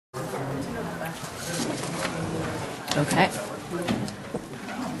Okay.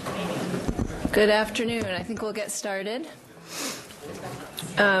 Good afternoon. I think we'll get started.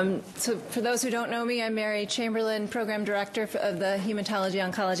 So for those who don't know me, I'm Mary Chamberlain, Program Director of the Hematology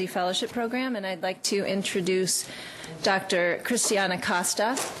Oncology Fellowship Program, and I'd like to introduce Dr. Christiana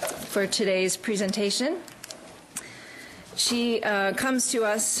Costa for today's presentation. She comes to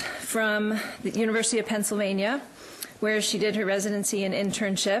us from the University of Pennsylvania, where she did her residency and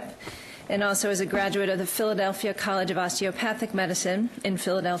internship, and also is a graduate of the Philadelphia College of Osteopathic Medicine in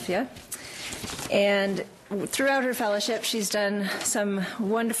Philadelphia. And throughout her fellowship, she's done some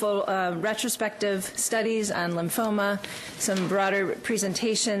wonderful retrospective studies on lymphoma, some broader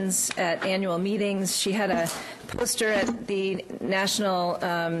presentations at annual meetings. She had a poster at the National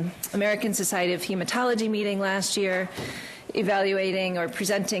American Society of Hematology meeting last year, evaluating or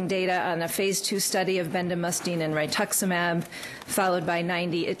presenting data on a phase 2 study of bendamustine and rituximab, followed by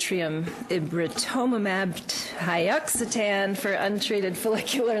 90 yttrium ibrutinib hioxetan for untreated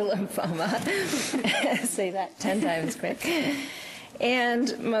follicular lymphoma. Say that 10 times quick.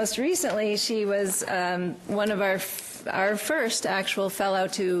 And most recently, she was one of our first actual fellow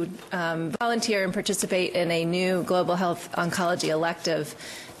to volunteer and participate in a new global health oncology elective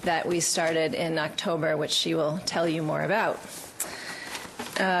that we started in October, which she will tell you more about.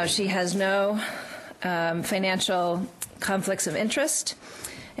 She has no financial conflicts of interest,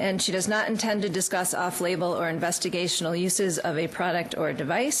 and she does not intend to discuss off-label or investigational uses of a product or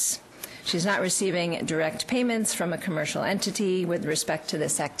device. She's not receiving direct payments from a commercial entity with respect to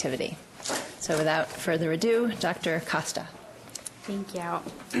this activity. So without further ado, Dr. Costa. Thank you.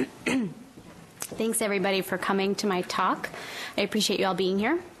 Thanks, everybody, for coming to my talk. I appreciate you all being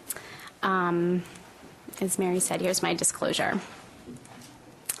here. As Mary said, here's my disclosure.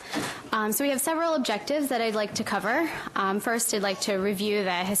 So we have several objectives that I'd like to cover. First, I'd like to review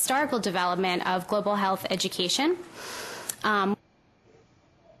the historical development of global health education.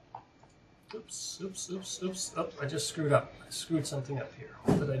 Oops. Oh, I just screwed up. I screwed something up here.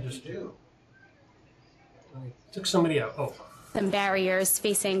 What did I just do? I took somebody out. Oh. Some barriers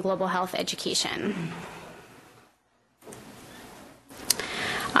facing global health education.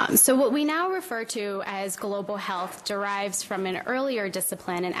 So what we now refer to as global health derives from an earlier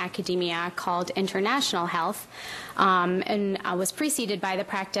discipline in academia called international health, and was preceded by the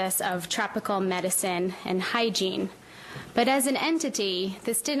practice of tropical medicine and hygiene. But as an entity,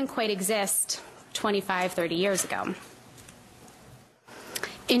 this didn't quite exist 25, 30 years ago.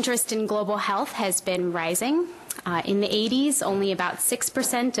 Interest in global health has been rising. In the 80s, only about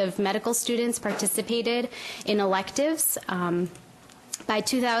 6% of medical students participated in electives. By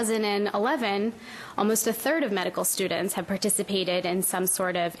 2011, almost a third of medical students have participated in some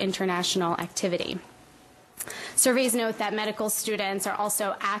sort of international activity. Surveys note that medical students are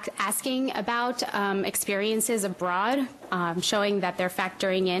also asking about experiences abroad, showing that they're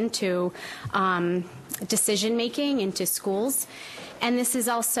factoring into decision-making into schools. And this is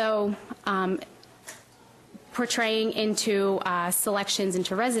also portraying into selections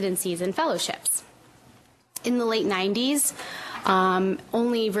into residencies and fellowships. In the late 90s,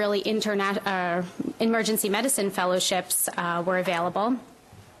 only really emergency medicine fellowships were available.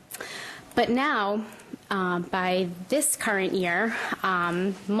 But now, by this current year,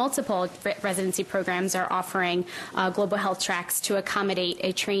 multiple residency programs are offering global health tracks to accommodate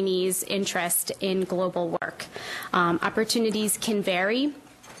a trainee's interest in global work. Opportunities can vary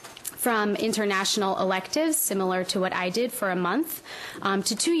from international electives, similar to what I did for a month,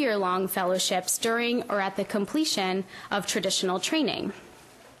 to 2-year-long fellowships during or at the completion of traditional training.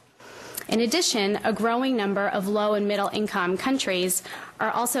 In addition, a growing number of low and middle income countries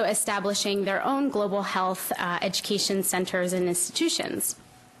are also establishing their own global health education centers and institutions.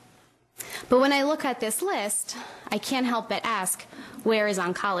 But when I look at this list, I can't help but ask, where is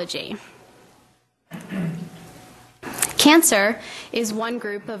oncology? Cancer is one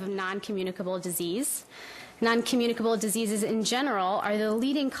group of non-communicable disease. Non-communicable diseases in general are the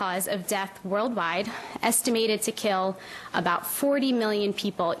leading cause of death worldwide, estimated to kill about 40 million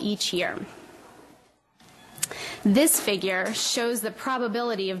people each year. This figure shows the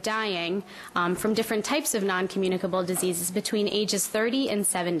probability of dying from different types of non-communicable diseases between ages 30 and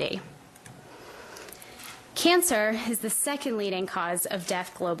 70. Cancer is the second leading cause of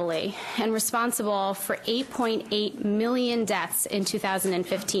death globally and responsible for 8.8 million deaths in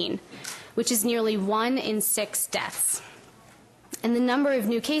 2015, which is nearly 1 in 6 deaths. And the number of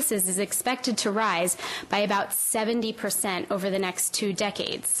new cases is expected to rise by about 70% over the next 2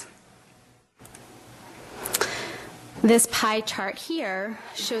 decades. This pie chart here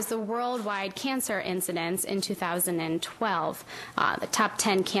shows the worldwide cancer incidence in 2012, the top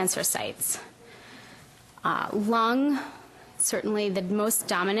 10 cancer sites. Lung, certainly the most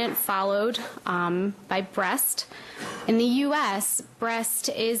dominant, followed by breast. In the U.S., breast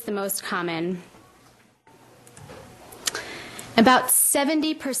is the most common. About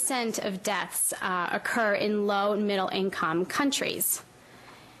 70% of deaths occur in low and middle income countries.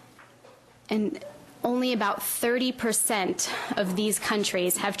 And only about 30% of these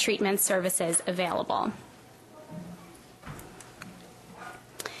countries have treatment services available.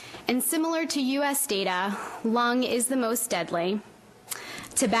 And similar to U.S. data, lung is the most deadly.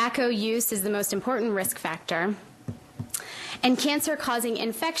 Tobacco use is the most important risk factor. And cancer-causing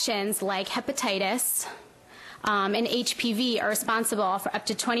infections like hepatitis and HPV are responsible for up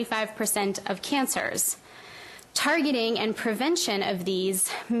to 25% of cancers. Targeting and prevention of these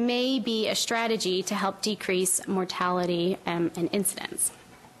may be a strategy to help decrease mortality and incidence.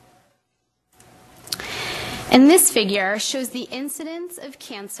 And this figure shows the incidence of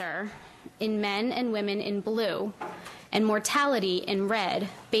cancer in men and women in blue and mortality in red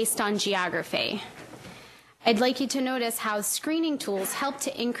based on geography. I'd like you to notice how screening tools help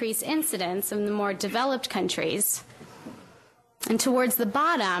to increase incidence in the more developed countries. And towards the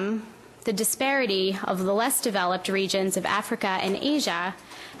bottom, the disparity of the less developed regions of Africa and Asia,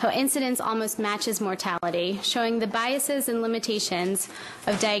 how incidence almost matches mortality, showing the biases and limitations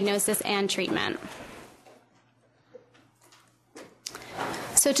of diagnosis and treatment.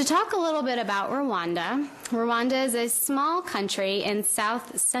 So to talk a little bit about Rwanda, Rwanda is a small country in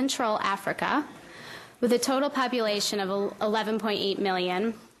South Central Africa with a total population of 11.8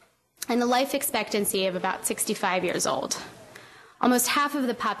 million and a life expectancy of about 65 years old. Almost half of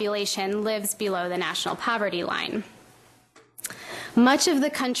the population lives below the national poverty line. Much of the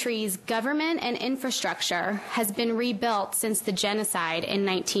country's government and infrastructure has been rebuilt since the genocide in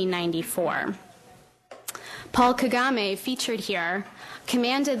 1994. Paul Kagame, featured here,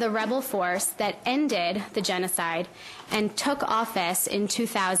 commanded the rebel force that ended the genocide and took office in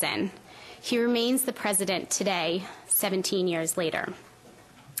 2000. He remains the president today, 17 years later.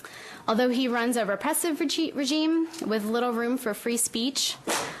 Although he runs a repressive regime with little room for free speech,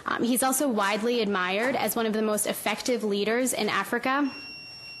 he's also widely admired as one of the most effective leaders in Africa.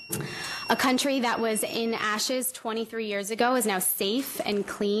 A country that was in ashes 23 years ago is now safe and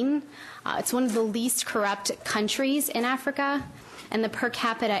clean. It's one of the least corrupt countries in Africa, and the per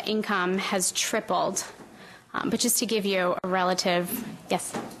capita income has tripled. But just to give you a relative,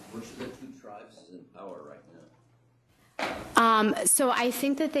 yes? Which of the two tribes is in power right now? So I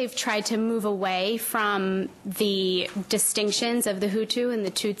think that they've tried to move away from the distinctions of the Hutu and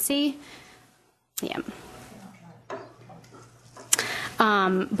the Tutsi. Yeah.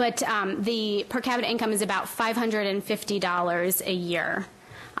 But the per capita income is about $550 a year,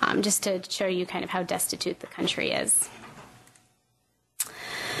 just to show you kind of how destitute the country is.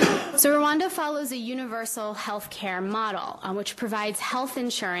 So Rwanda follows a universal health care model, which provides health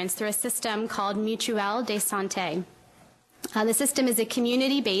insurance through a system called Mutuelle de Santé. The system is a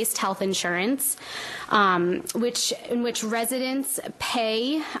community-based health insurance in which residents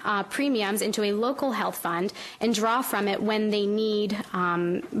pay premiums into a local health fund and draw from it when they need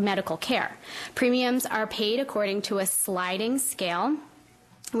medical care. Premiums are paid according to a sliding scale,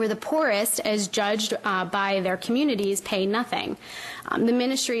 where the poorest, as judged by their communities, pay nothing. The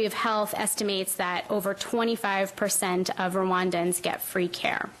Ministry of Health estimates that over 25% of Rwandans get free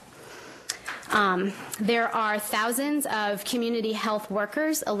care. There are thousands of community health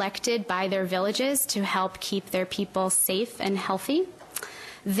workers elected by their villages to help keep their people safe and healthy.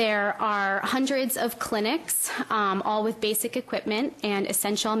 There are hundreds of clinics, all with basic equipment and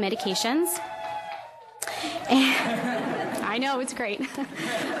essential medications. I know, it's great.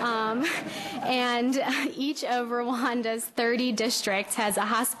 And each of Rwanda's 30 districts has a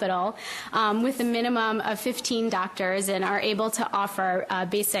hospital with a minimum of 15 doctors and are able to offer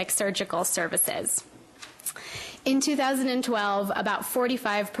basic surgical services. In 2012, about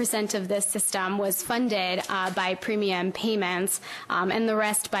 45% of this system was funded by premium payments and the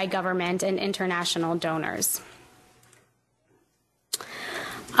rest by government and international donors.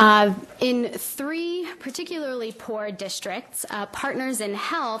 In 3 particularly poor districts, Partners in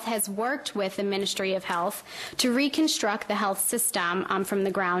Health has worked with the Ministry of Health to reconstruct the health system from the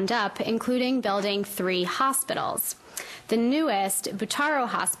ground up, including building 3 hospitals. The newest, Butaro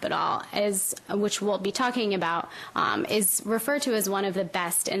Hospital, which we'll be talking about, is referred to as one of the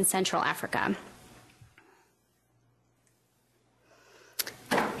best in Central Africa.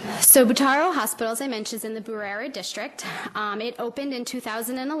 So Butaro Hospital, as I mentioned, is in the Burera district. It opened in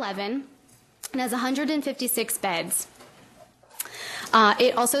 2011 and has 156 beds.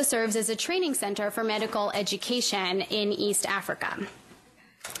 It also serves as a training center for medical education in East Africa.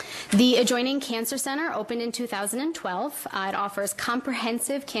 The adjoining cancer center opened in 2012. It offers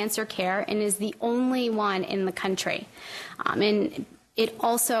comprehensive cancer care and is the only one in the country. And it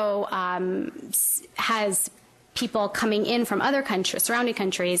also has people coming in from other countries, surrounding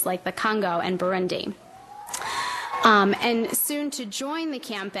countries like the Congo and Burundi. And soon to join the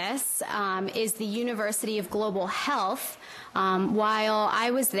campus is the University of Global Health. While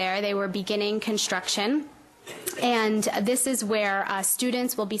I was there, they were beginning construction. And this is where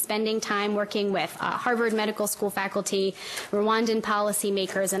students will be spending time working with Harvard Medical School faculty, Rwandan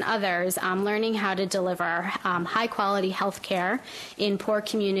policymakers, and others, learning how to deliver high-quality health care in poor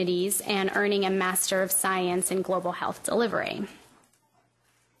communities and earning a Master of Science in Global Health Delivery.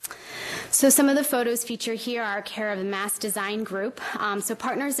 So some of the photos featured here are care of the Mass Design Group. So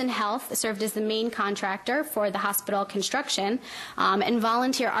Partners in Health served as the main contractor for the hospital construction, and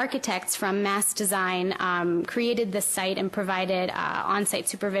volunteer architects from Mass Design created the site and provided on-site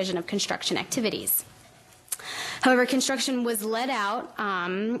supervision of construction activities. However, construction was led out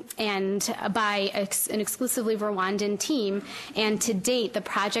and by an exclusively Rwandan team, and to date, the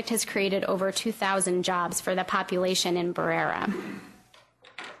project has created over 2,000 jobs for the population in Barera.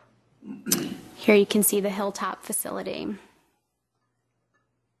 Here you can see the Hilltop facility.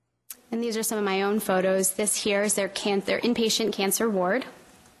 And these are some of my own photos. This here is their inpatient cancer ward.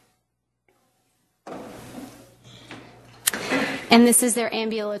 And this is their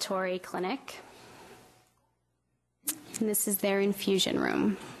ambulatory clinic. And this is their infusion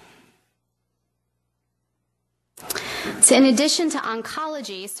room. So in addition to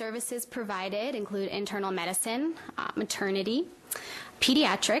oncology, services provided include internal medicine, maternity,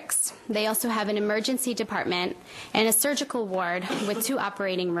 pediatrics. They also have an emergency department and a surgical ward with 2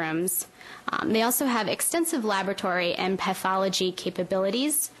 operating rooms. They also have extensive laboratory and pathology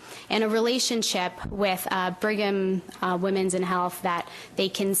capabilities and a relationship with Brigham Women's in Health that they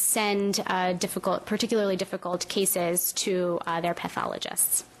can send particularly difficult cases to their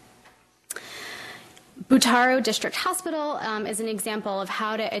pathologists. Butaro District Hospital is an example of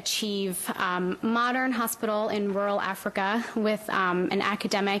how to achieve modern hospital in rural Africa with an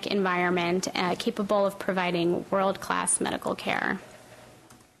academic environment capable of providing world-class medical care.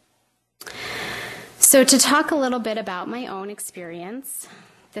 So to talk a little bit about my own experience,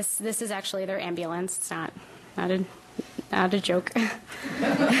 this is actually their ambulance. It's not a joke.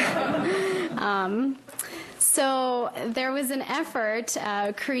 So there was an effort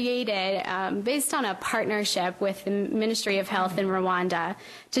created based on a partnership with the Ministry of Health in Rwanda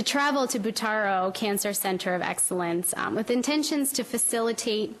to travel to Butaro Cancer Center of Excellence with intentions to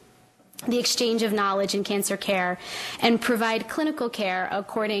facilitate the exchange of knowledge in cancer care and provide clinical care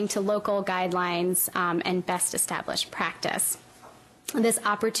according to local guidelines and best established practice. This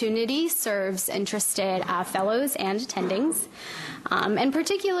opportunity serves interested fellows and attendings, and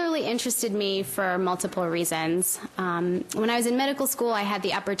particularly interested me for multiple reasons. When I was in medical school, I had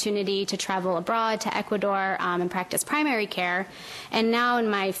the opportunity to travel abroad to Ecuador and practice primary care, and now in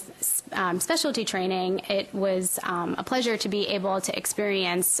my specialty training, it was a pleasure to be able to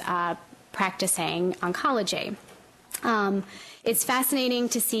experience practicing oncology. It's fascinating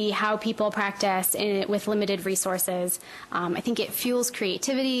to see how people practice with limited resources. I think it fuels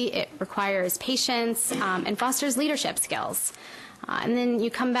creativity, it requires patience, and fosters leadership skills. And then you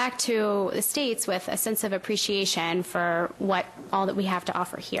come back to the States with a sense of appreciation for all that we have to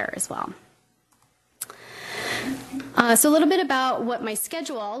offer here as well. So a little bit about what my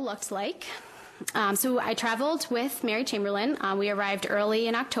schedule looked like. So I traveled with Mary Chamberlain. We arrived early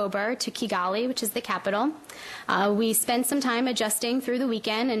in October to Kigali, which is the capital. We spent some time adjusting through the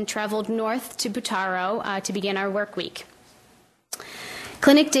weekend and traveled north to Butaro to begin our work week.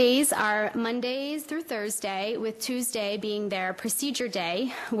 Clinic days are Mondays through Thursday, with Tuesday being their procedure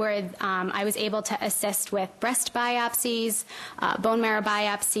day, where I was able to assist with breast biopsies, bone marrow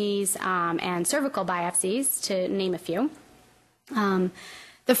biopsies, and cervical biopsies, to name a few.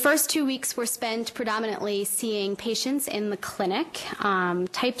 The first 2 weeks were spent predominantly seeing patients in the clinic.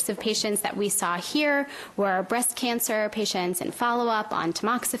 Types of patients that we saw here were breast cancer patients in follow-up on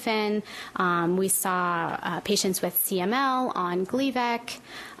tamoxifen. We saw patients with CML on Gleevec.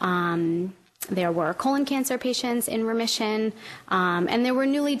 There were colon cancer patients in remission. And there were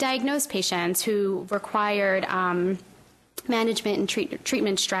newly diagnosed patients who required management and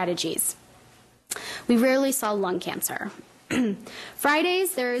treatment strategies. We rarely saw lung cancer.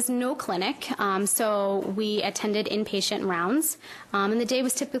 Fridays, there is no clinic, so we attended inpatient rounds, and the day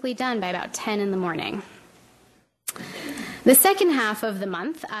was typically done by about 10 in the morning. The second half of the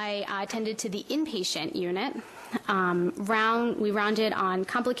month, I attended to the inpatient unit. We rounded on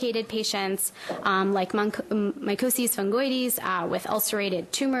complicated patients like mycosis fungoides with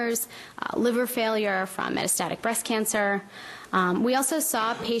ulcerated tumors, liver failure from metastatic breast cancer. We also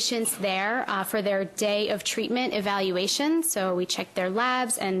saw patients there for their day of treatment evaluation. So we checked their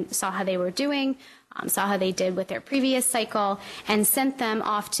labs and saw how they were doing, saw how they did with their previous cycle, and sent them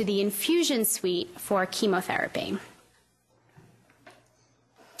off to the infusion suite for chemotherapy.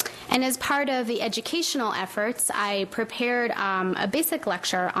 And as part of the educational efforts, I prepared a basic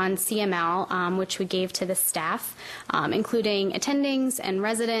lecture on CML, which we gave to the staff, including attendings and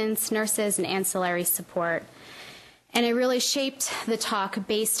residents, nurses, and ancillary support. And it really shaped the talk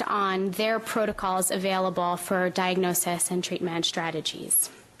based on their protocols available for diagnosis and treatment strategies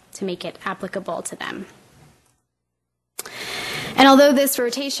to make it applicable to them. And although this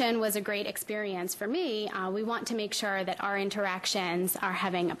rotation was a great experience for me, we want to make sure that our interactions are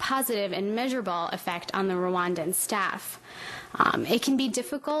having a positive and measurable effect on the Rwandan staff. It can be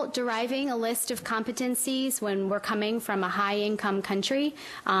difficult deriving a list of competencies when we're coming from a high-income country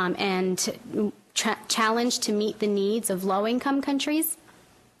and challenged to meet the needs of low-income countries.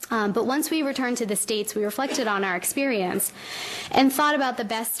 But once we returned to the States, we reflected on our experience and thought the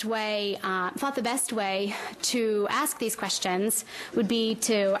best way to ask these questions would be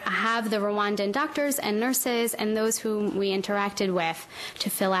to have the Rwandan doctors and nurses and those whom we interacted with to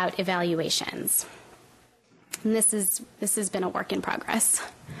fill out evaluations. And this has been a work in progress.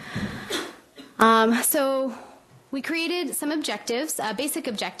 So we created some objectives, basic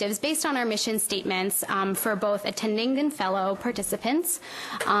objectives, based on our mission statements for both attending and fellow participants.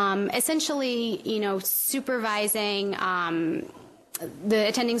 Essentially, supervising the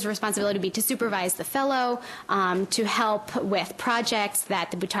attending's responsibility would be to supervise the fellow, to help with projects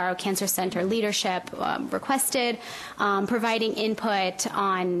that the Butaro Cancer Center leadership requested, providing input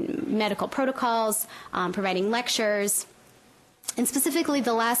on medical protocols, providing lectures. And specifically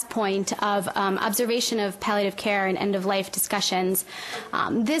the last point of observation of palliative care and end-of-life discussions.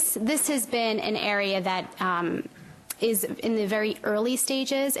 This has been an area that is in the very early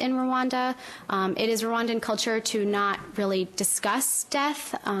stages in Rwanda. It is Rwandan culture to not really discuss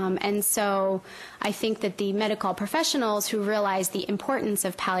death. And so I think that the medical professionals who realize the importance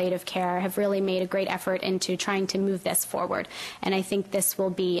of palliative care have really made a great effort into trying to move this forward. And I think this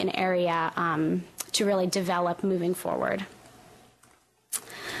will be an area to really develop moving forward.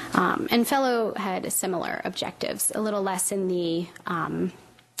 And fellow had similar objectives, a little less in the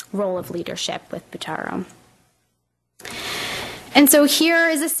role of leadership with Butaro. And so here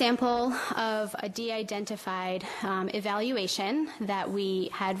is a sample of a de-identified evaluation that we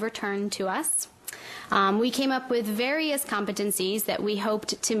had returned to us. We came up with various competencies that we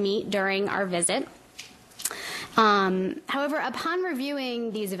hoped to meet during our visit. However, upon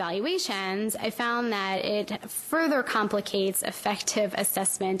reviewing these evaluations, I found that it further complicates effective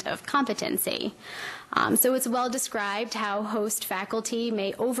assessment of competency. So it's well described how host faculty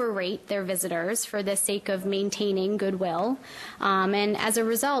may overrate their visitors for the sake of maintaining goodwill. And as a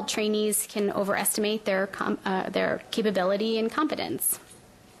result, trainees can overestimate their capability and competence.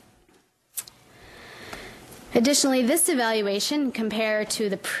 Additionally, this evaluation, compared to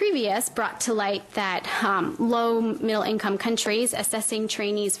the previous, brought to light that low middle-income countries assessing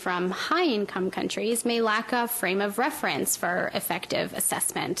trainees from high-income countries may lack a frame of reference for effective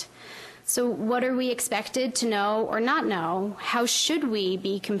assessment. So what are we expected to know or not know? How should we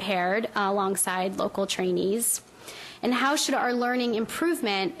be compared alongside local trainees? And how should our learning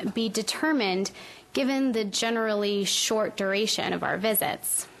improvement be determined given the generally short duration of our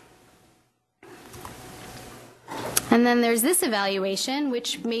visits? And then there's this evaluation,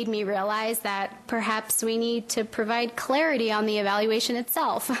 which made me realize that perhaps we need to provide clarity on the evaluation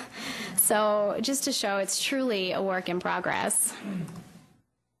itself. So just to show it's truly a work in progress.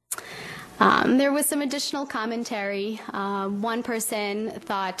 There was some additional commentary. One person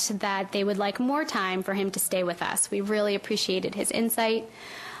thought that they would like more time for him to stay with us. We really appreciated his insight.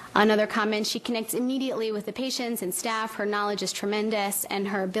 Another comment, she connects immediately with the patients and staff. Her knowledge is tremendous, and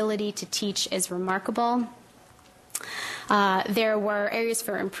her ability to teach is remarkable. There were areas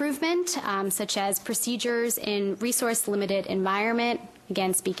for improvement, such as procedures in resource-limited environment,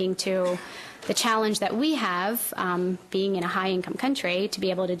 again speaking to the challenge that we have being in a high-income country to be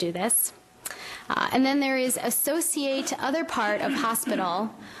able to do this. And then there is associate other part of hospital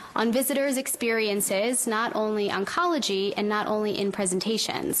on visitors' experiences, not only oncology and not only in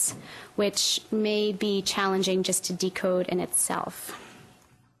presentations, which may be challenging just to decode in itself.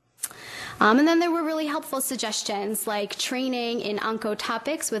 And then there were really helpful suggestions like training in onco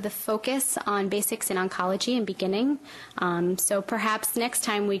topics with a focus on basics in oncology and beginning. So perhaps next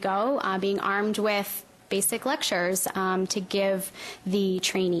time we go, being armed with basic lectures to give the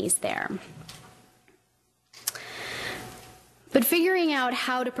trainees there. But figuring out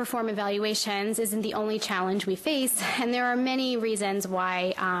how to perform evaluations isn't the only challenge we face, and there are many reasons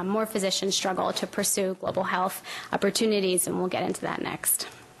why more physicians struggle to pursue global health opportunities, and we'll get into that next.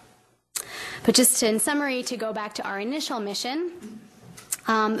 But just in summary, to go back to our initial mission,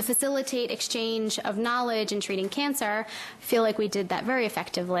 facilitate exchange of knowledge in treating cancer, I feel like we did that very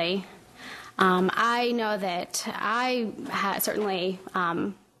effectively. I know that I certainly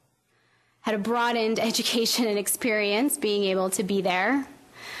had a broadened education and experience being able to be there.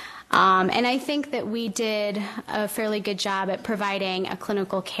 And I think that we did a fairly good job at providing a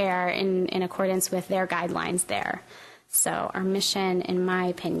clinical care in accordance with their guidelines there. So our mission, in my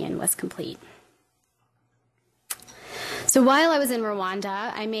opinion, was complete. So while I was in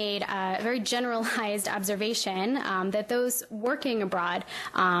Rwanda, I made a very generalized observation that those working abroad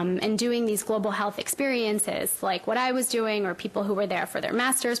and doing these global health experiences, like what I was doing, or people who were there for their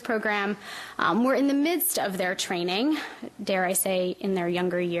master's program, were in the midst of their training, dare I say, in their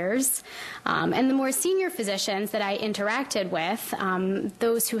younger years. And the more senior physicians that I interacted with,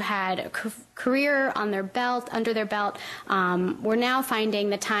 those who had a career on their belt, under their belt, were now finding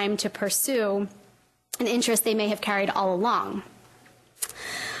the time to pursue an interest they may have carried all along.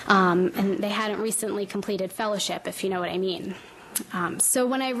 And they hadn't recently completed fellowship, if you know what I mean. So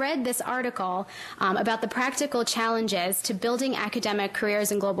when I read this article about the practical challenges to building academic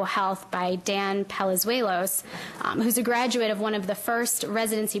careers in global health by Dan Palazuelos, who's a graduate of one of the first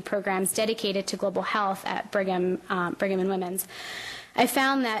residency programs dedicated to global health at Brigham and Women's, I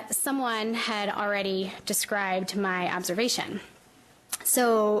found that someone had already described my observation.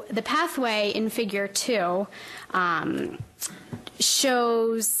 So the pathway in Figure 2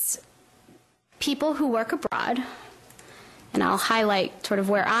 shows people who work abroad, and I'll highlight sort of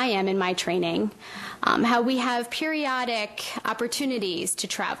where I am in my training, how we have periodic opportunities to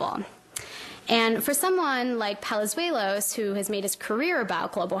travel. And for someone like Palazuelos, who has made his career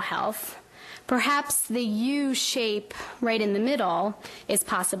about global health, perhaps the U shape right in the middle is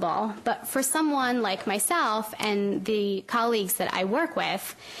possible, but for someone like myself and the colleagues that I work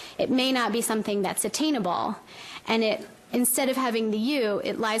with, it may not be something that's attainable. And instead of having the U,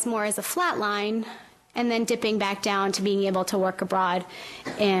 it lies more as a flat line and then dipping back down to being able to work abroad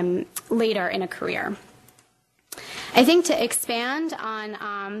later in a career. I think to expand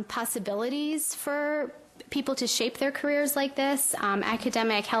on possibilities for people to shape their careers like this,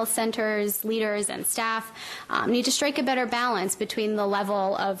 academic health centers, leaders, and staff need to strike a better balance between the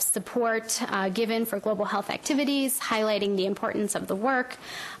level of support given for global health activities, highlighting the importance of the work,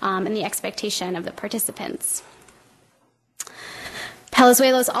 and the expectation of the participants.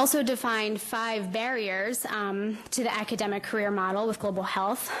 Palazuelos also defined 5 barriers to the academic career model with global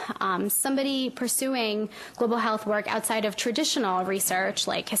health. Somebody pursuing global health work outside of traditional research,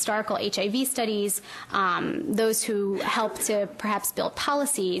 like historical HIV studies, those who help to perhaps build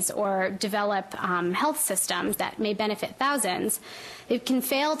policies or develop health systems that may benefit thousands, it can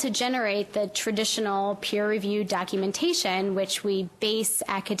fail to generate the traditional peer-reviewed documentation which we base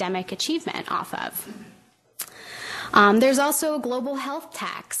academic achievement off of. There's also a global health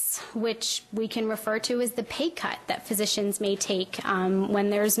tax, which we can refer to as the pay cut that physicians may take when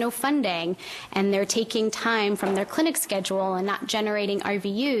there's no funding and they're taking time from their clinic schedule and not generating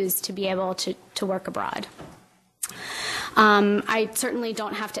RVUs to be able to work abroad. I certainly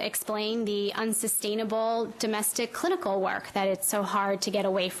don't have to explain the unsustainable domestic clinical work that it's so hard to get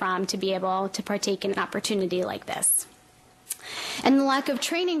away from to be able to partake in an opportunity like this. And the lack of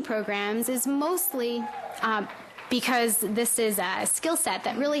training programs is mostly because this is a skill set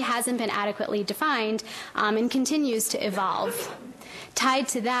that really hasn't been adequately defined and continues to evolve. Tied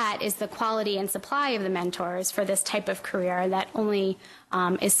to that is the quality and supply of the mentors for this type of career that only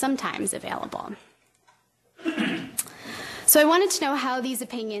is sometimes available. So I wanted to know how these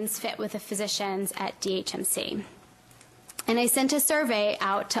opinions fit with the physicians at DHMC. And I sent a survey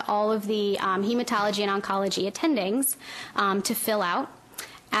out to all of the hematology and oncology attendings to fill out,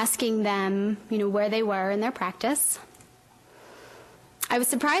 asking them, where they were in their practice. I was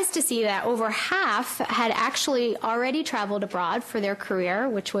surprised to see that over half had actually already traveled abroad for their career,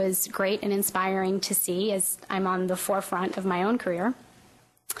 which was great and inspiring to see as I'm on the forefront of my own career.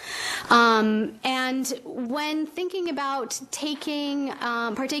 And when thinking about partaking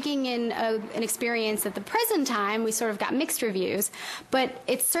in an experience at the present time, we sort of got mixed reviews, but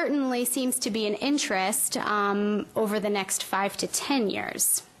it certainly seems to be an interest over the next 5 to 10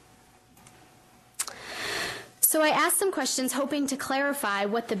 years. So I asked some questions hoping to clarify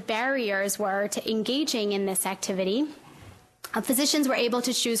what the barriers were to engaging in this activity. Physicians were able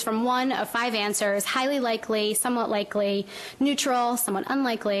to choose from one of 5 answers: highly likely, somewhat likely, neutral, somewhat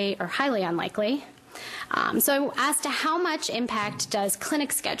unlikely, or highly unlikely. So I asked, how much impact does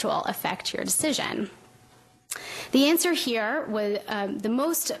clinic schedule affect your decision? The answer here was, the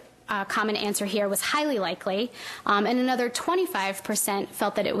most common answer here was highly likely, and another 25%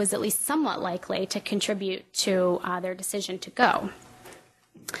 felt that it was at least somewhat likely to contribute to their decision to go.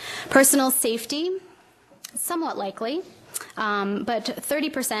 Personal safety, somewhat likely, but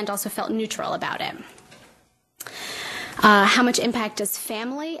 30% also felt neutral about it. How much impact does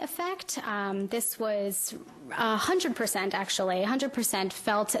family affect? This was 100% actually. 100%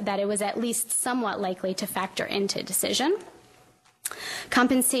 felt that it was at least somewhat likely to factor into decision.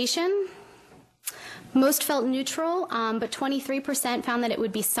 Compensation, most felt neutral, but 23% found that it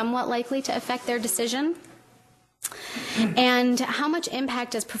would be somewhat likely to affect their decision. And how much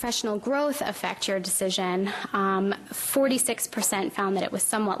impact does professional growth affect your decision? 46% found that it was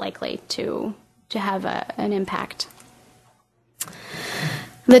somewhat likely to have an impact.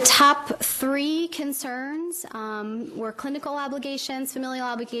 The top 3 concerns were clinical obligations, familial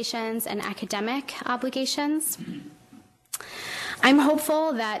obligations, and academic obligations. I'm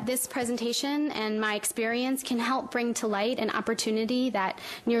hopeful that this presentation and my experience can help bring to light an opportunity that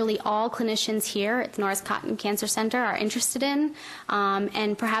nearly all clinicians here at the Norris Cancer Center are interested in,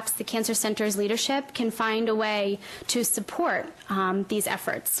 and perhaps the Cancer Center's leadership can find a way to support these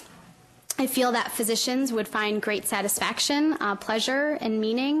efforts. I feel that physicians would find great satisfaction, pleasure, and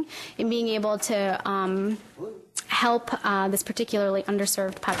meaning in being able to help this particularly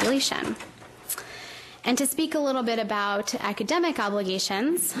underserved population. And to speak a little bit about academic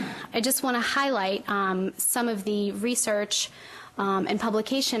obligations, I just want to highlight some of the research and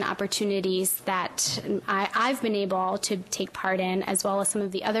publication opportunities that I've been able to take part in, as well as some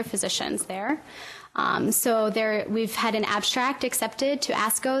of the other physicians there. We've had an abstract accepted to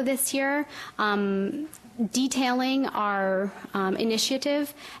ASCO this year, detailing our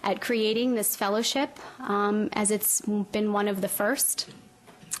initiative at creating this fellowship, as it's been one of the first.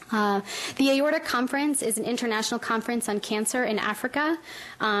 The Aorta Conference is an international conference on cancer in Africa,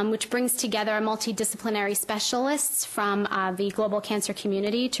 which brings together multidisciplinary specialists from the global cancer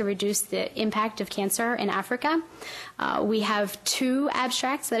community to reduce the impact of cancer in Africa. We have 2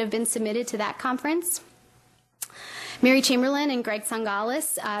 abstracts that have been submitted to that conference. Mary Chamberlain and Greg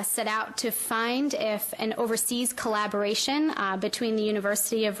Sangalis set out to find if an overseas collaboration between the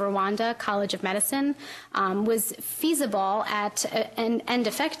University of Rwanda College of Medicine was feasible and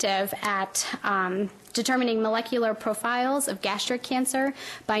effective at determining molecular profiles of gastric cancer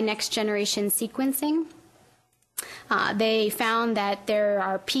by next-generation sequencing. They found that there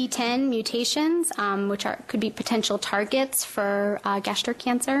are P10 mutations, which could be potential targets for gastric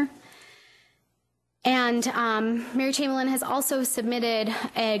cancer. And Mary Chamberlain has also submitted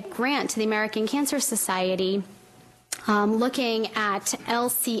a grant to the American Cancer Society looking at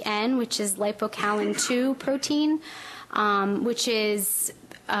LCN, which is lipocalin-2 protein, which is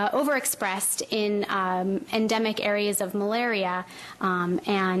overexpressed in endemic areas of malaria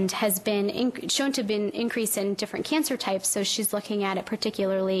and has been shown to have been increased in different cancer types. So she's looking at it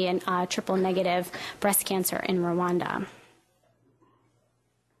particularly in triple-negative breast cancer in Rwanda.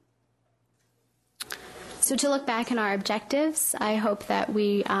 So to look back on our objectives, I hope that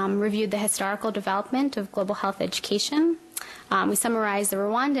we reviewed the historical development of global health education. We summarized the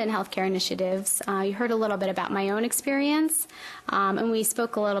Rwandan healthcare initiatives. You heard a little bit about my own experience, and we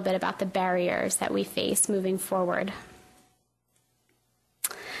spoke a little bit about the barriers that we face moving forward.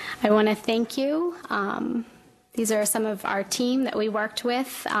 I want to thank you. These are some of our team that we worked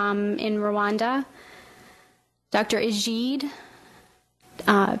with in Rwanda. Dr. Ajid,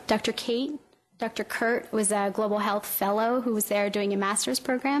 Dr. Kate, Dr. Kurt was a global health fellow who was there doing a master's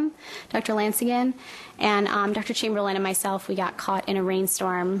program, Dr. Lansigan, and Dr. Chamberlain and myself, we got caught in a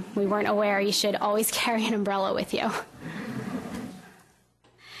rainstorm. We weren't aware you should always carry an umbrella with you.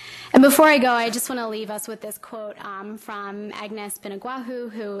 And before I go, I just want to leave us with this quote from Agnes Binagwahu,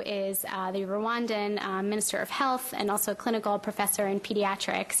 who is the Rwandan Minister of Health and also a clinical professor in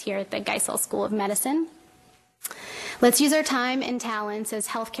pediatrics here at the Geisel School of Medicine. Let's use our time and talents as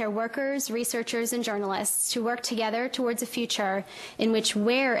healthcare workers, researchers, and journalists to work together towards a future in which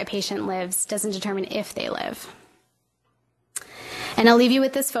where a patient lives doesn't determine if they live. And I'll leave you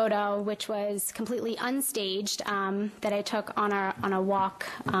with this photo, which was completely unstaged, that I took on a walk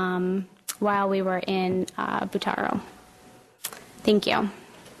while we were in Butaro. Thank you.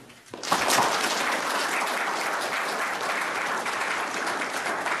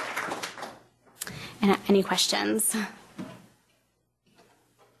 any questions.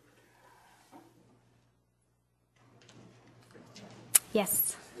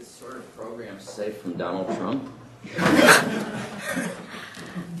 Yes. This sort of program safe from Donald Trump? The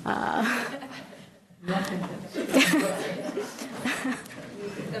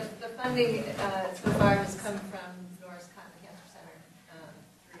funding so far has come from Norris Cancer Center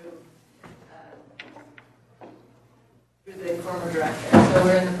through the former director. So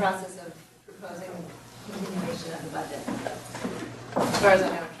we're in the process of proposing continuation of the budget. As far as I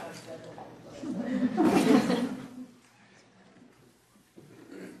know, Trump's schedule.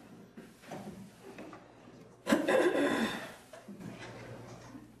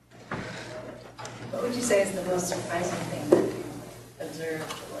 What would you say is the most surprising thing that you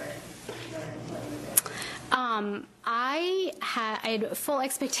observed or learned? I had full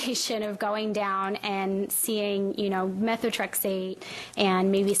expectation of going down and seeing, methotrexate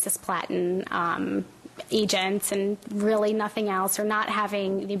and maybe cisplatin agents and really nothing else, or not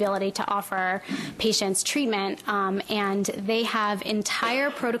having the ability to offer patients treatment. And they have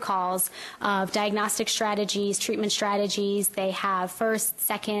entire protocols of diagnostic strategies, treatment strategies. They have first,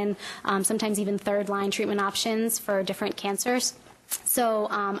 second, sometimes even third line treatment options for different cancers. So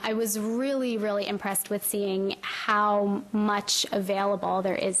I was really, really impressed with seeing how much available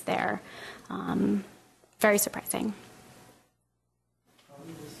there is there. Very surprising.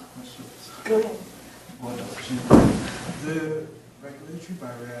 Go ahead. The regulatory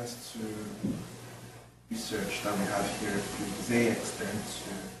barriers to research that we have here, do they extend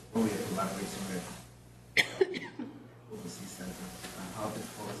to what we are collaborating with overseas centers, and how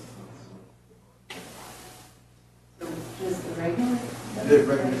difficult is Just the regular? the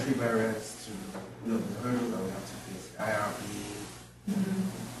regulatory barriers to the hurdle that we have to face, IRB?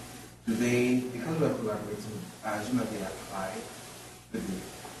 Do they, because we are collaborating, I assume that they apply with the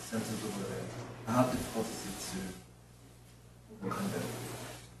centers over there? And how difficult is it to overcome them?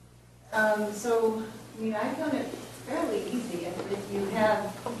 I found it fairly easy if you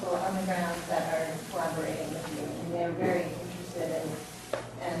have people on the ground that are collaborating with you, and they're very interested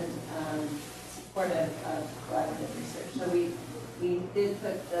and supportive of collaborative research. So we did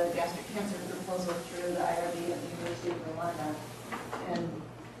put the gastric cancer proposal through the IRB at the University of Rwanda, and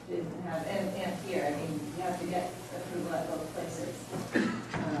didn't have, and here, you have to get approval at both places.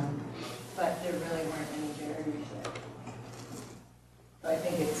 But there really weren't any barriers there. So I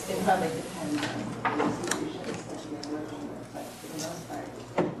think it probably depends on the institutions that you're working with, but for the most part,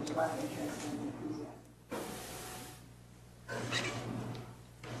 there's a lot of interest and enthusiasm.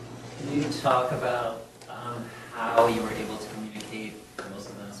 Can you talk about how you were able to communicate, most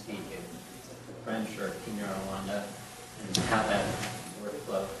of them speak in French or Kenya or Rwanda, and how that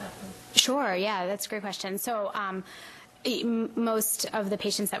workflow happened? Sure, yeah, that's a great question. So most of the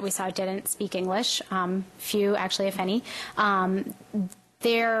patients that we saw didn't speak English, few actually, if any.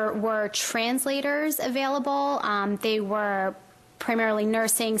 There were translators available. They were primarily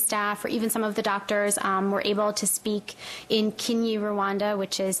nursing staff, or even some of the doctors were able to speak in Kinyarwanda,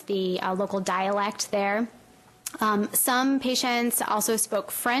 which is the local dialect there. Some patients also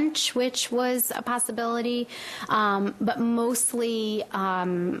spoke French, which was a possibility, but mostly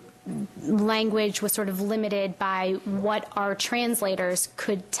language was sort of limited by what our translators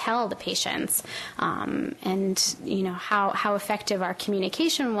could tell the patients. And, how effective our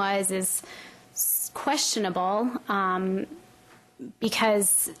communication was is questionable,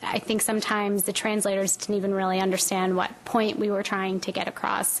 because I think sometimes the translators didn't even really understand what point we were trying to get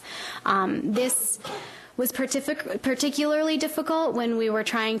across. This was particularly difficult when we were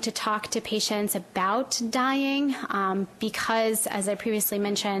trying to talk to patients about dying, because, as I previously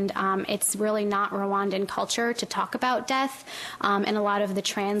mentioned, it's really not Rwandan culture to talk about death, and a lot of the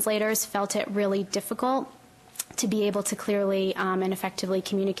translators felt it really difficult to be able to clearly and effectively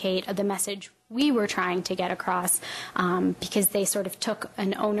communicate the message we were trying to get across, because they sort of took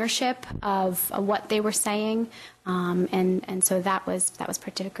an ownership of what they were saying, and so that was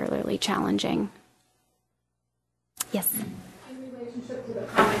particularly challenging. Yes. In relationship to the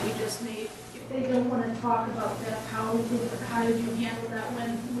comment you just made, if they don't want to talk about death, how did you handle that when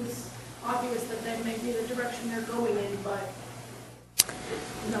it was obvious that that may be the direction they're going in, but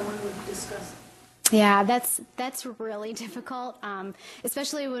no one would discuss it? Yeah, that's really difficult,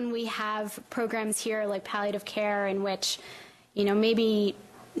 especially when we have programs here like palliative care, in which, maybe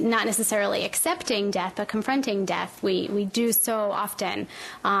not necessarily accepting death, but confronting death. We do so often.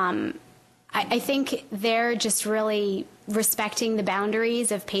 I think they're just really respecting the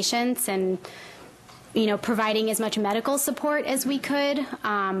boundaries of patients and, providing as much medical support as we could,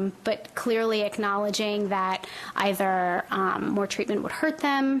 but clearly acknowledging that either more treatment would hurt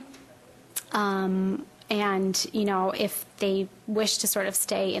them, And, you know, if they wish to sort of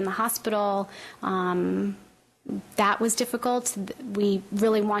stay in the hospital, that was difficult. We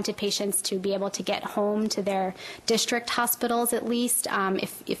really wanted patients to be able to get home to their district hospitals at least,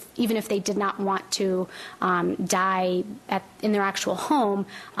 even if they did not want to die in their actual home,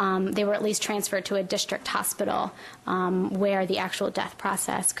 they were at least transferred to a district hospital where the actual death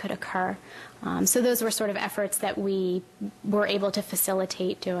process could occur. So those were sort of efforts that we were able to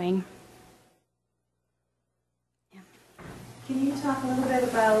facilitate doing. Can you talk a little bit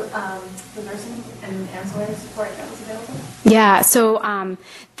about the nursing and ancillary support that was available? Yeah, so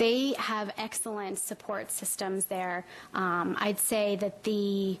they have excellent support systems there. I'd say that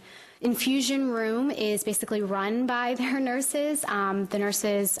the infusion room is basically run by their nurses. The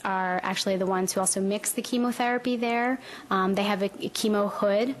nurses are actually the ones who also mix the chemotherapy there. They have a chemo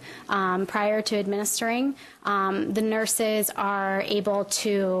hood prior to administering. The nurses are able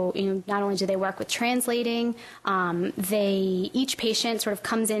to, you know, not only do they work with translating, each patient sort of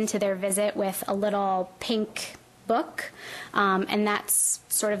comes into their visit with a little pink book, and that's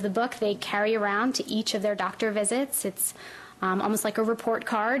sort of the book they carry around to each of their doctor visits. It's almost like a report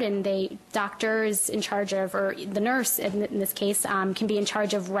card, and the doctor is in charge of, or the nurse in this case, can be in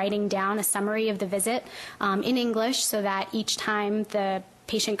charge of writing down a summary of the visit in English so that each time the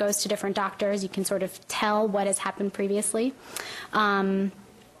patient goes to different doctors, you can sort of tell what has happened previously.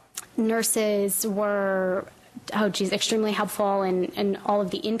 Nurses were, extremely helpful in all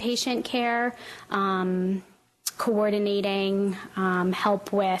of the inpatient care, coordinating,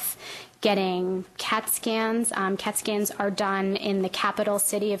 help with getting CAT scans. CAT scans are done in the capital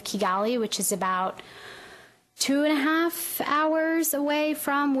city of Kigali, which is about 2.5 hours away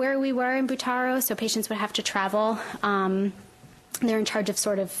from where we were in Butaro, so patients would have to travel. They're in charge of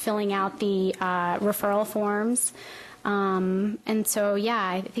sort of filling out the referral forms. And so, yeah,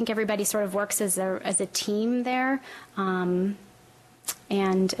 I think everybody sort of works as a team there, and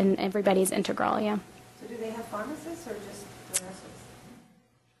everybody's integral, yeah. So do they have pharmacists or just the nurses?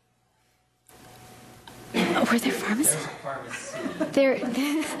 Were there pharmacists? There's a pharmacy.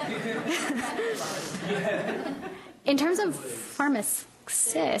 In terms of pharmacists.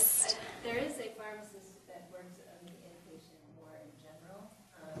 There is a pharmacist that works on the inpatient more in general,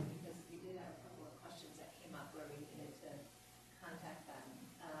 because we did have a couple of questions that came up where we needed to contact them,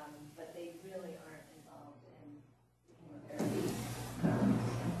 but they really aren't involved in chemotherapy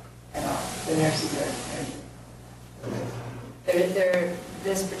at all. The nurses are.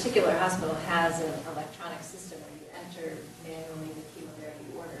 This particular hospital has an electronic system where you enter manually the chemotherapy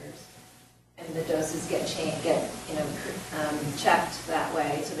orders, and the doses get checked that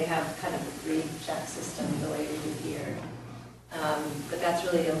way. So they have kind of a pre-check system the way we do here. But that's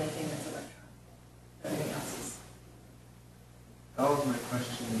really the only thing that's electronic. Everything else is. That was my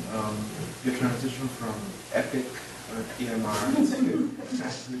question. Your transition from Epic or EMR to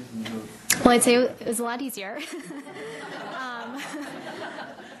handwritten notes. Well, I'd say it was a lot easier.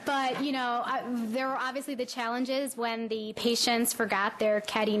 But, you know, there were obviously the challenges when the patients forgot their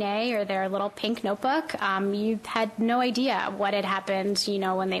cabinet or their little pink notebook. You had no idea what had happened, you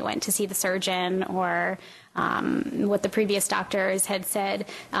know, when they went to see the surgeon or what the previous doctors had said.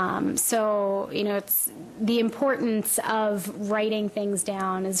 So, you know, it's the importance of writing things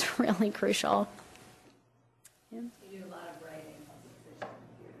down is really crucial. You do a lot of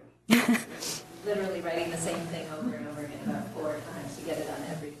writing. Literally writing the same thing over and over again about 4 times to get it on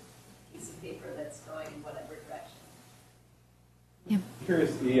every piece of paper that's going in whatever direction. Yeah. Curious,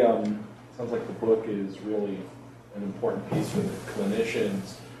 sounds like the book is really an important piece for the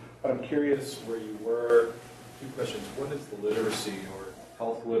clinicians, but I'm curious where you were. 2 questions. What is the literacy or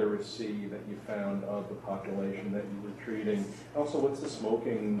health literacy that you found of the population that you were treating? Also, what's the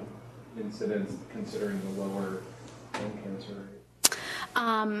smoking incidence considering the lower lung cancer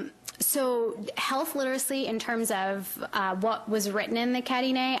rate? So health literacy in terms of what was written in the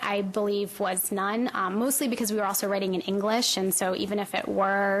cabinet, I believe was none, mostly because we were also writing in English, and so even if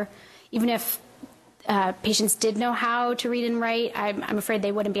patients did know how to read and write, I'm afraid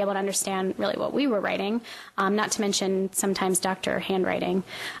they wouldn't be able to understand really what we were writing, not to mention sometimes doctor handwriting.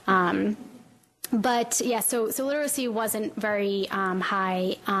 But yeah, so literacy wasn't very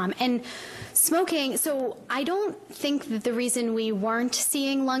high, and smoking. So I don't think that the reason we weren't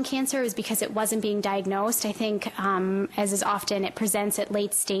seeing lung cancer is because it wasn't being diagnosed. I think, as is often, it presents at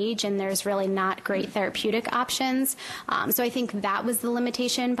late stage, and there's really not great therapeutic options. So I think that was the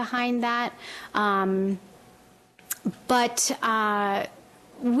limitation behind that. But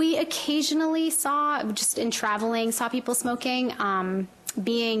we occasionally saw, just in traveling, saw people smoking.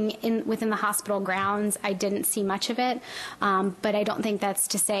 being within the hospital grounds, I didn't see much of it, but I don't think that's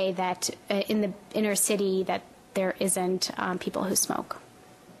to say that in the inner city that there isn't people who smoke.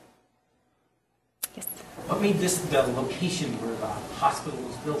 Yes. What made this the location where the hospital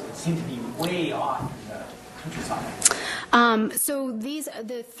was built? It seemed to be way off in the countryside. So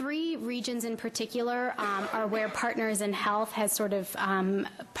the three regions in particular are where Partners in Health has sort of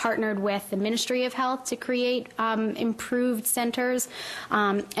partnered with the Ministry of Health to create improved centers,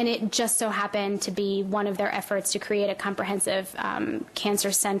 and it just so happened to be one of their efforts to create a comprehensive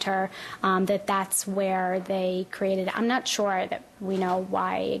cancer center that's where they created it. I'm not sure that we know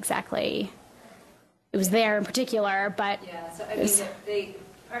why exactly it was there in particular, but yeah. So I mean,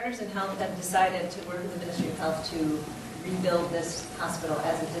 Partners in Health had decided to work with the Ministry of Health to rebuild this hospital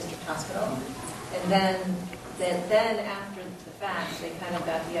as a district hospital, and then after the fact, they kind of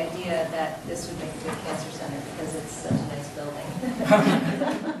got the idea that this would make a good cancer center because it's such a nice building,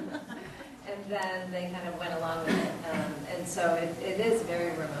 and then they kind of went along with it, and so it is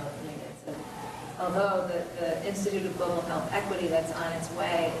very remote. I mean, although the Institute of Global Health Equity that's on its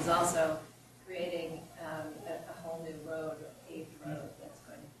way is also creating a whole new road, a paved road that's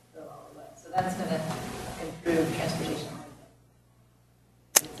going to go all the way. So that's going to improve transportation.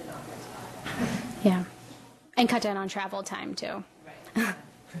 It's an obvious spot. yeah, and cut down on travel time too. Right.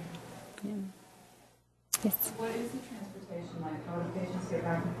 Yeah. Yes. What is the transportation like? How do patients get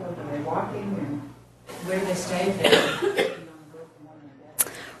back and forth? Are they walking? And Where do they stay?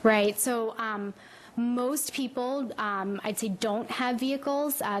 Right. So most people, I'd say, don't have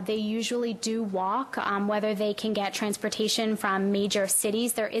vehicles. They usually do walk, whether they can get transportation from major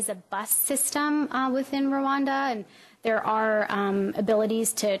cities. There is a bus system within Rwanda, and there are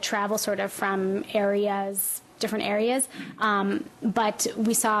abilities to travel sort of from different areas. But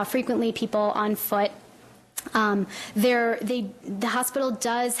we saw frequently people on foot. The hospital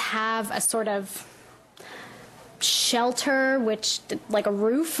does have a sort of shelter, like a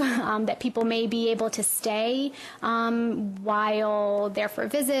roof, that people may be able to stay while there for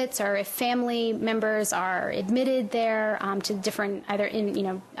visits, or if family members are admitted there to different, either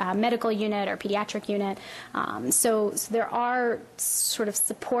in medical unit or pediatric unit. So there are sort of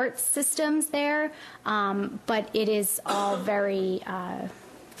support systems there, but it is all very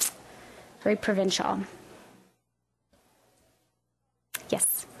very provincial.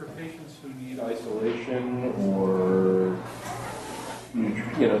 Yes. For patients who need isolation or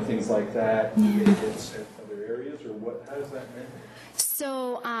things like that, do they get sent to other areas, or what? How does that manage?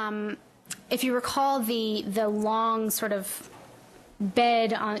 So, if you recall the long sort of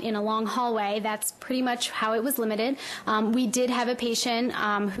bed in a long hallway, that's pretty much how it was limited. We did have a patient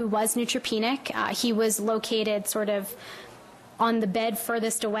who was neutropenic. He was located sort of on the bed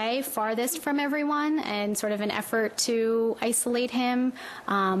farthest from everyone, and sort of an effort to isolate him.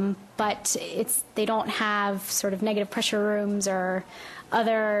 But they don't have sort of negative pressure rooms or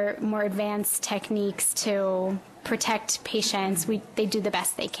other more advanced techniques to protect patients. They do the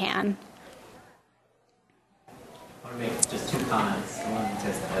best they can. I want to make just two comments. One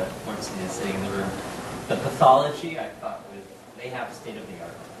is that Ornstein is sitting in the room. The pathology, I thought, they have state of the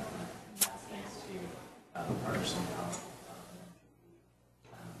art. And that's thanks to Partners in Health.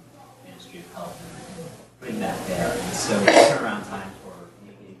 Ministry of Health and putting that there. And so turnaround time for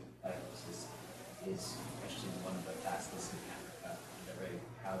negative diagnosis is actually one of the fastest in Africa. They're very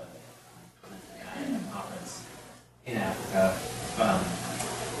proud of it. At a conference in Africa,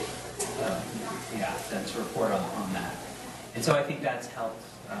 to report on that. And so I think that's helped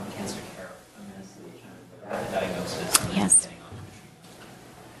cancer care immensely, rapid diagnosis and yes. getting on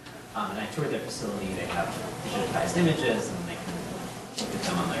treatment. And I toured their facility. They have digitized images, and they can look at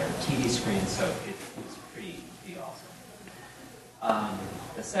them on their TV screen, so it's pretty awesome.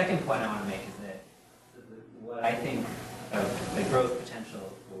 The second point I want to make is that what I think of the growth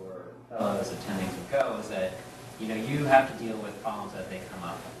potential for fellows attending to go is that you have to deal with problems as they come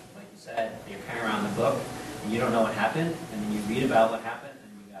up. Like you said, you're carrying around the book, and you don't know what happened, and then you read about what happened,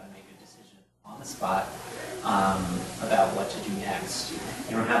 and you got to make a decision on the spot about what to do next.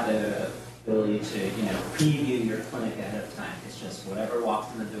 You don't have the ability to preview your clinic ahead of time. It's just whatever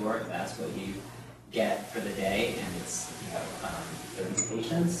walks in the door, that's what you get for the day, and it's 30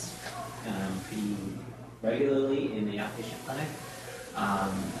 patients pretty regularly in the outpatient clinic.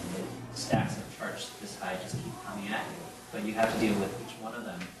 Stacks of charts this high just keep coming at you, but you have to deal with each one of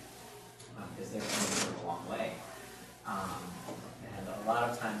them because they're coming from a long way. And a lot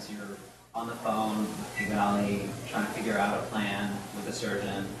of times you're on the phone with the Valley trying to figure out a plan with a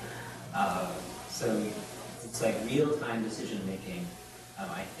surgeon. So it's like real-time decision making.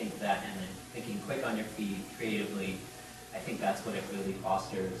 I think that, and then thinking quick on your feet, creatively, I think that's what it really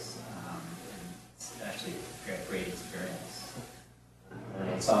fosters, and it's actually a great experience. And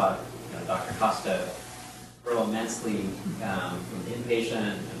I saw Dr. Costa grow immensely from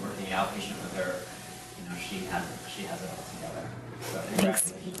inpatient and working outpatient with her. She has it all together. So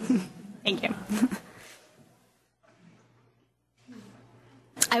congratulations. Thank you.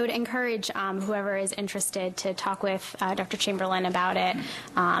 I would encourage whoever is interested to talk with Dr. Chamberlain about it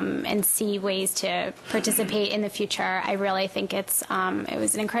and see ways to participate in the future. I really think it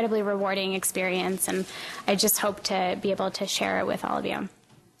was an incredibly rewarding experience, and I just hope to be able to share it with all of you.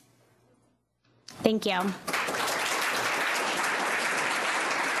 Thank you.